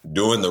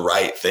doing the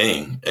right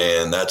thing.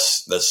 And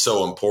that's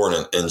so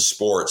important in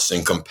sports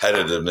and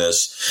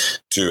competitiveness,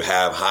 to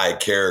have high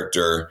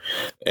character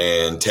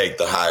and take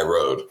the high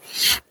road.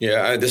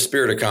 Yeah. The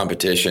spirit of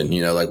competition,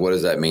 like what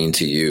does that mean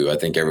to you? I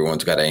think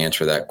everyone's got to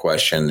answer that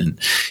question. And,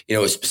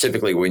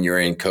 specifically when you're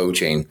in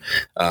coaching,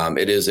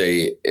 it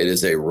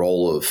is a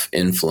role of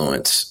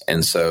influence.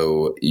 And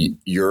so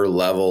your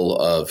level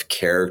of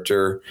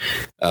character,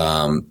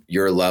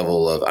 your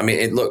level of,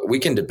 look, we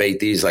can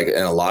debate these like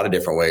in a lot of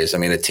different ways.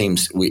 A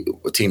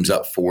team's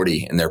up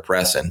 40 and they're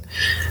pressing,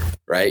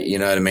 right? You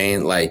know what I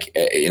mean? Like,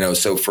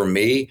 so for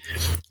me,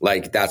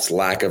 like that's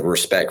lack of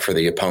respect for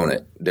the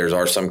opponent.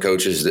 Are some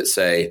coaches that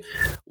say,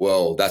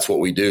 well, that's what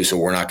we do, so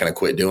we're not going to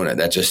quit doing it.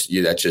 That's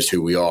just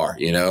who we are,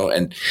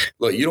 And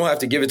look, you don't have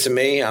to give it to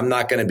me. I'm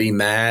not going to be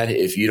mad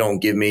if you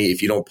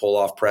don't pull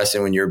off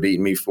pressing when you're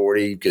beating me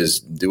 40, because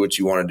do what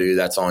you want to do.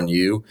 That's on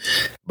you.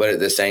 But at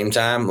the same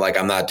time, like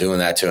I'm not doing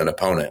that to an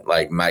opponent.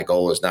 Like my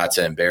goal is not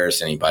to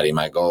embarrass anybody.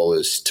 My goal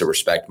is to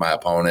respect my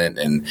opponent.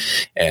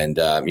 And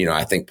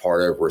I think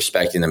part of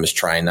respecting them is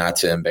trying not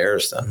to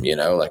embarrass them.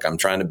 Like I'm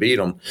trying to beat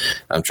them.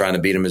 I'm trying to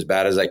beat them as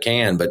bad as I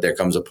can. But there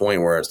comes a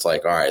point where it's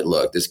like, all right,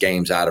 look, this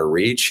game's out of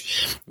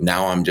reach.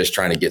 Now I'm just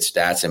trying to get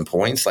stats and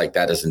points. Like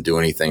that doesn't do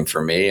anything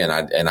for me. And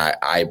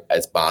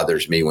it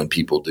bothers me when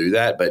people do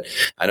that. But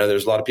I know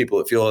there's a lot of people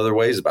that feel other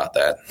ways about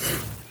that.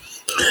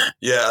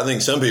 Yeah, I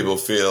think some people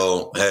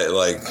feel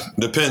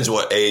depends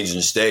what age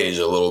and stage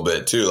a little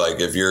bit too. Like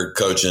if you're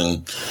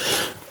coaching,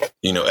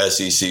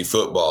 SEC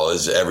football,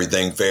 is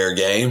everything fair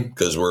game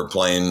because we're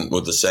playing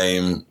with the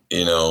same,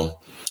 the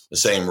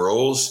same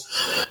rules.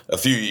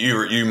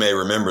 You may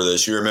remember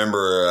this. You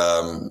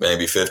remember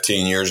maybe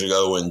 15 years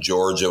ago when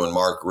Georgia and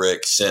Mark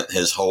Richt sent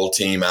his whole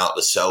team out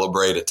to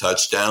celebrate a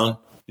touchdown.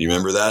 You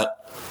remember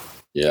that?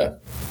 Yeah.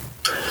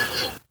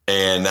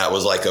 And that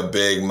was like a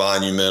big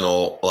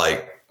monumental,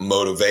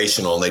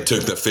 motivational, and they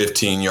took the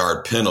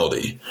 15-yard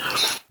penalty.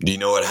 Do you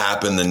know what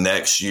happened the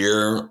next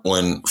year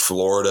when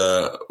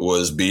Florida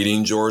was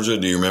beating Georgia?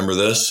 Do you remember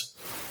this?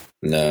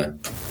 No.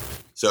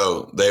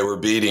 So they were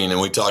beating, and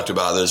we talked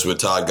about this with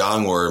Todd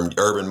Gong, where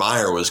Urban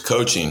Meyer was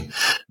coaching.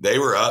 They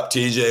were up,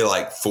 TJ,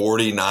 like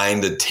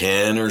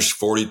 49-10 or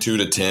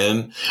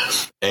 42-10.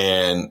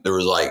 And there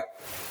was like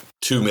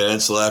 2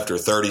 minutes left or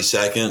 30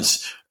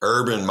 seconds.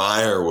 Urban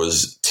Meyer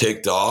was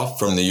ticked off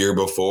from the year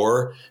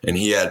before, and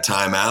he had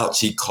timeouts.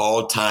 He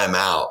called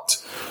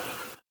timeout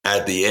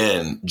at the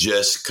end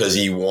just because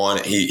he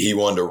wanted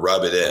to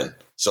rub it in.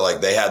 So like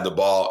they had the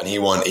ball, and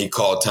he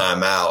called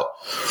timeout.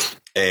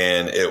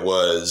 And it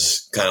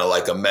was kind of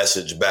like a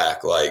message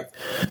back, like,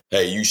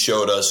 hey, you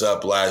showed us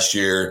up last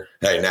year.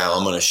 Hey, now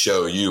I'm going to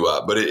show you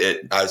up. But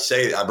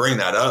I bring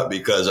that up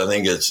because I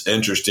think it's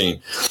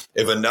interesting.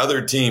 If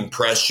another team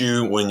pressed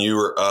you when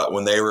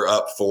they were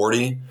up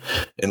 40,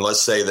 and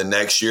let's say the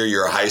next year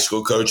you're a high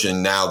school coach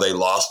and now they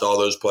lost all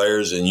those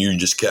players and you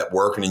just kept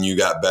working and you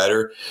got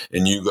better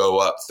and you go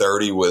up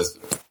 30 with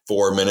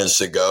 4 minutes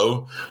to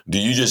go, do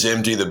you just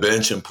empty the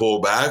bench and pull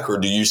back, or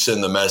do you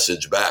send the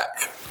message back?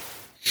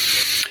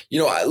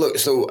 Look,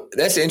 so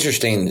that's an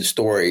interesting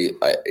story,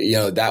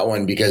 that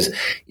one, because,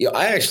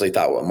 I actually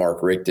thought what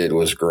Mark Richt did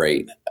was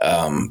great,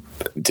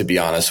 to be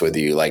honest with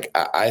you. Like,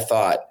 I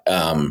thought,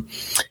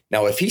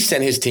 now if he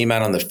sent his team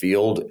out on the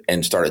field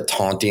and started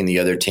taunting the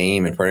other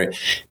team, and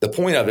the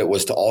point of it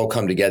was to all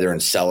come together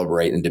and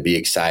celebrate and to be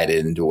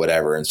excited and do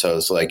whatever. And so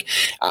it's like,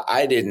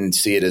 I didn't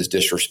see it as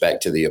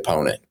disrespect to the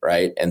opponent.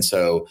 Right. And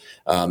so,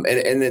 and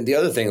then the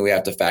other thing we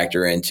have to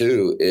factor in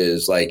too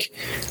is like,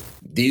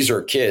 these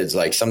are kids.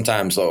 Like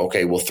sometimes,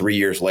 okay, well, 3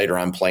 years later,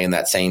 I'm playing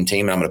that same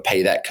team and I'm going to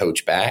pay that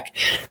coach back.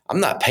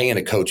 I'm not paying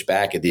a coach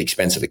back at the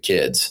expense of the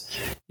kids.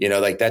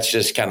 Like that's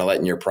just kind of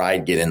letting your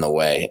pride get in the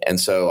way. And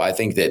so I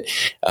think that,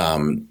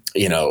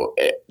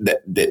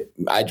 that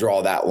I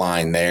draw that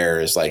line there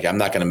is like, I'm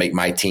not going to make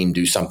my team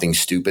do something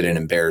stupid and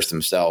embarrass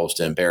themselves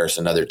to embarrass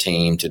another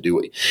team to do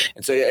it.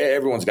 And so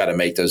everyone's got to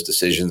make those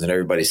decisions, and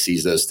everybody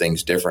sees those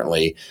things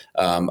differently.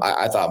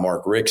 I thought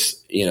Mark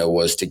Richt's,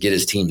 was to get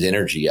his team's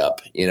energy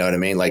up. You know what I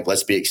mean? Like,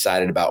 let's be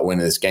excited about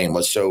winning this game.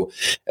 Let's show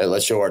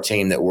our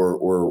team that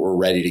we're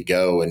ready to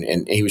go.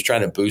 And he was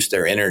trying to boost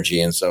their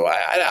energy. And so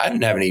I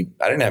didn't have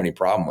any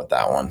problem with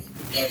that one.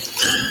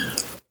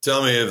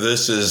 Tell me if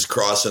this is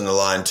crossing the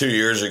line. 2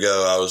 years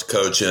ago, I was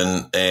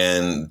coaching,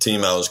 and the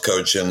team I was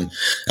coaching,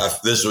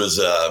 this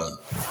was,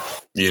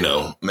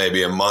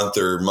 maybe a month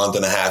or month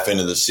and a half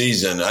into the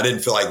season. I didn't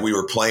feel like we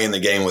were playing the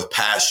game with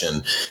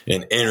passion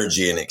and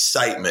energy and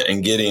excitement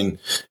and getting,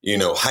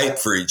 hype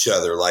for each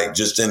other, like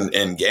just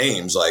in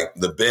games, like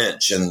the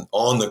bench and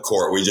on the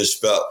court. We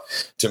just felt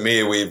in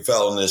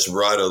this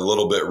rut a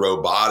little bit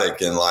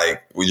robotic, and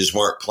like we just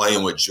weren't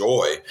playing with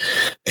joy.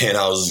 And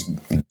I was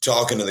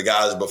talking to the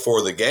guys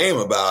before the game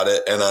about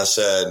it, and I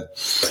said,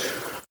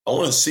 I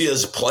want to see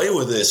us play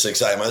with this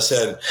excitement. I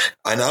said,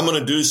 and I'm going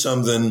to do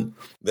something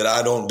that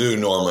I don't do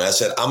normally. I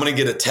said, I'm going to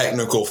get a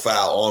technical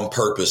foul on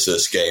purpose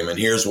this game, and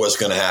here's what's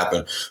going to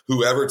happen.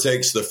 Whoever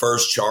takes the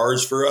first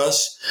charge for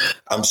us,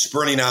 I'm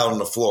sprinting out on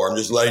the floor. I'm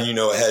just letting you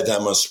know ahead of time.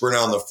 I'm going to sprint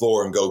out on the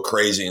floor and go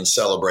crazy and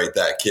celebrate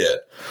that kid.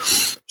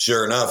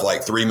 Sure enough,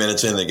 like 3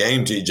 minutes in the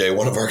game, TJ,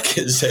 one of our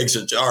kids takes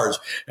a charge,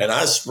 and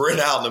I sprint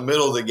out in the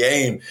middle of the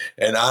game,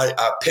 and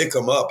I pick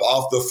him up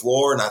off the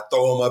floor, and I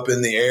throw him up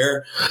in the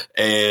air.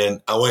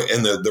 And I went,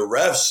 and the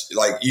refs,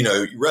 like,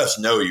 refs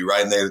know you,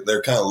 right? And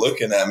they're kind of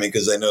looking at me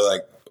because they know,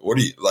 like, what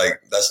do you,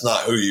 like, that's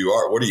not who you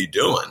are. What are you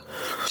doing?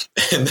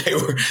 And they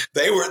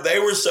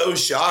were so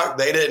shocked.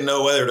 They didn't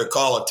know whether to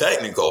call a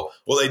technical.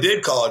 Well, they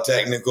did call a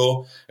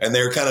technical, and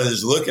they were kind of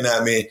just looking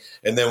at me.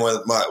 And then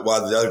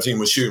while the other team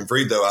was shooting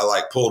free throw,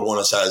 I pulled one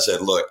aside and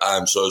said, look,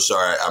 I'm so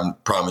sorry. I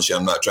promise you,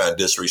 I'm not trying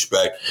to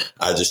disrespect.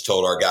 I just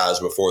told our guys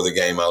before the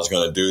game I was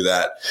going to do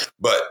that.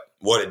 But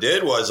what it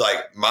did was, like,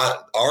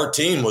 our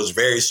team was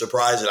very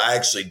surprised that I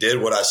actually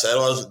did what I said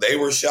I was. They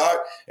were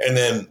shocked. And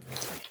then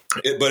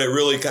but it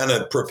really kind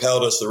of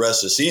propelled us the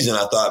rest of the season,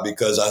 I thought,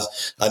 because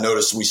I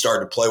noticed we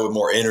started to play with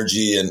more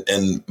energy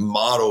and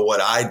model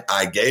what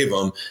I gave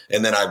them.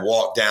 And then I'd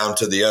walk down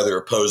to the other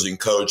opposing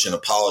coach and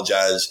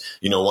apologize,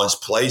 once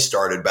play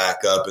started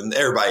back up, and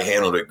everybody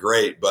handled it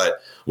great.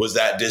 But was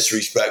that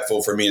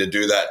disrespectful for me to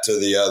do that to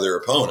the other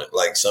opponent?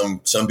 Like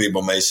some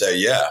people may say,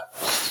 yeah.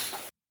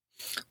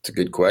 It's a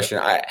good question.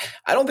 I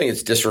don't think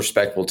it's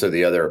disrespectful to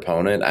the other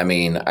opponent. I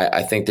mean,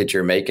 I think that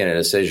you're making a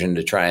decision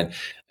to try and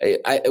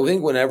I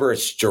think whenever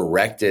it's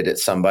directed at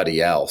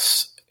somebody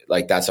else,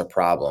 like, that's a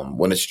problem.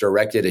 When it's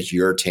directed at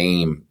your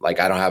team,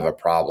 like, I don't have a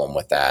problem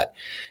with that.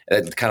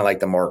 It's kind of like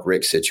the Mark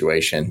Richt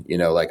situation.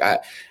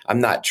 I'm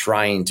not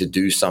trying to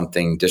do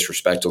something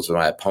disrespectful to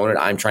my opponent.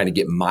 I'm trying to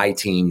get my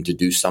team to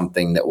do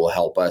something that will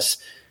help us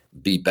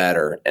be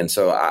better. And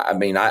so,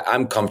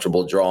 I'm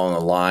comfortable drawing a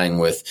line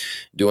with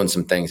doing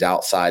some things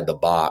outside the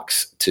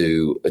box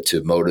to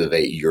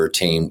motivate your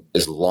team,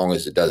 as long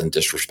as it doesn't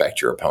disrespect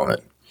your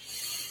opponent.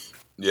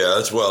 Yeah,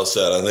 that's well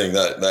said. I think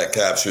that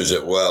captures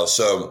it well.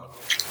 So,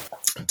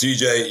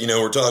 TJ,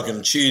 we're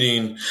talking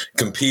cheating,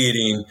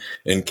 competing,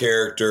 and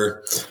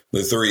character,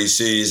 the 3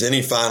 C's.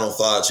 Any final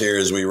thoughts here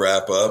as we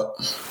wrap up?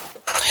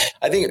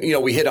 I think,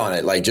 we hit on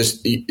it, like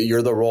just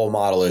you're the role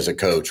model as a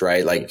coach,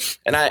 right? Like,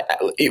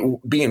 and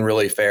being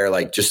really fair,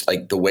 like just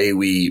like the way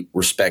we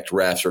respect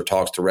refs or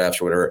talks to refs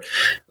or whatever,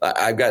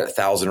 I've got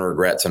 1,000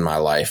 regrets in my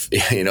life,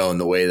 in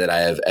the way that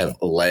I have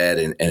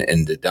led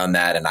and done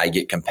that. And I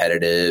get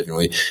competitive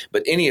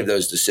but any of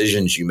those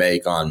decisions you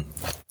make on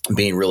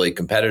being really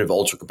competitive,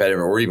 ultra competitive,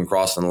 or even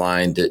crossing the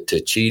line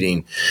to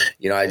cheating,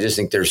 I just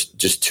think there's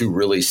just two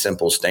really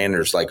simple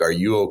standards. Like, are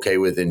you okay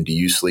with it? And do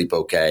you sleep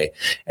okay?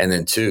 And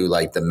then two,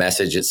 like the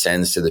message it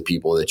sends to the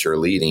people that you're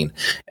leading.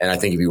 And I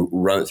think if you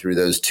run it through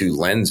those two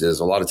lenses,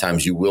 a lot of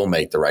times you will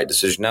make the right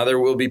decision. Now, there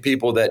will be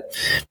people that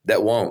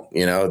won't,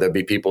 there'll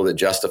be people that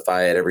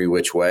justify it every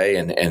which way.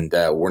 And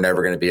we're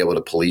never going to be able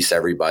to police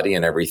everybody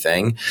and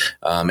everything.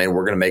 And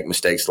we're going to make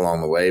mistakes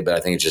along the way. But I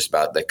think it's just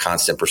about the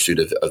constant pursuit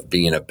of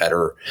being a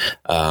better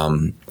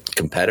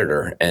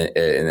competitor.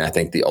 And I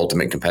think the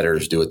ultimate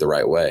competitors do it the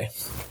right way.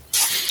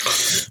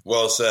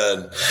 Well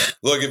said.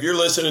 Look, if you're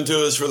listening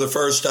to us for the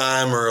first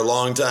time or a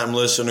long-time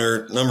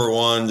listener, number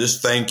one,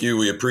 just thank you.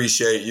 We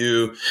appreciate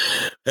you.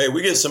 Hey,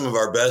 we get some of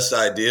our best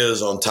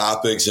ideas on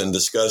topics and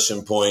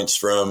discussion points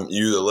from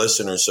you, the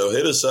listener. So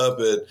hit us up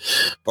at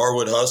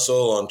Hardwood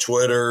Hustle on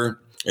Twitter,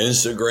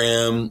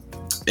 Instagram,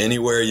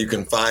 anywhere you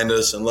can find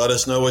us, and let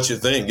us know what you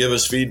think. Give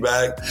us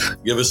feedback,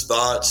 give us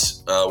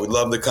thoughts. We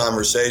love the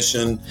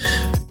conversation.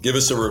 Give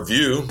us a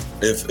review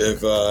if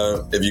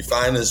you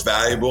find this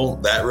valuable.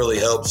 That really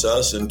helps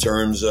us in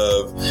terms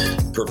of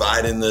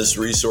providing this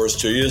resource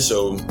to you.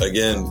 So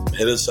again,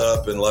 hit us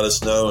up and let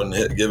us know,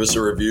 and give us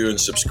a review and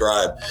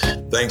subscribe.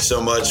 Thanks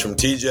so much from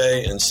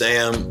TJ and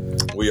Sam.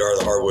 We are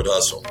the Hardwood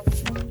Hustle.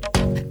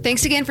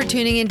 Thanks again for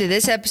tuning into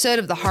this episode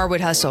of the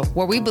Hardwood Hustle,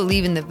 where we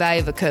believe in the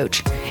value of a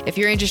coach. If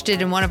you're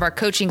interested in one of our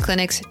coaching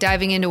clinics,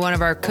 diving into one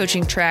of our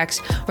coaching tracks,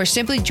 or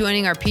simply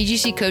joining our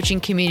PGC coaching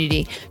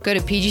community, go to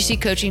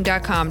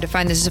pgccoaching.com to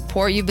find the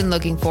support you've been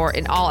looking for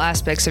in all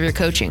aspects of your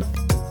coaching.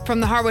 From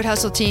the Hardwood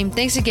Hustle team,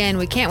 thanks again.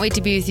 We can't wait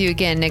to be with you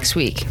again next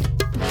week.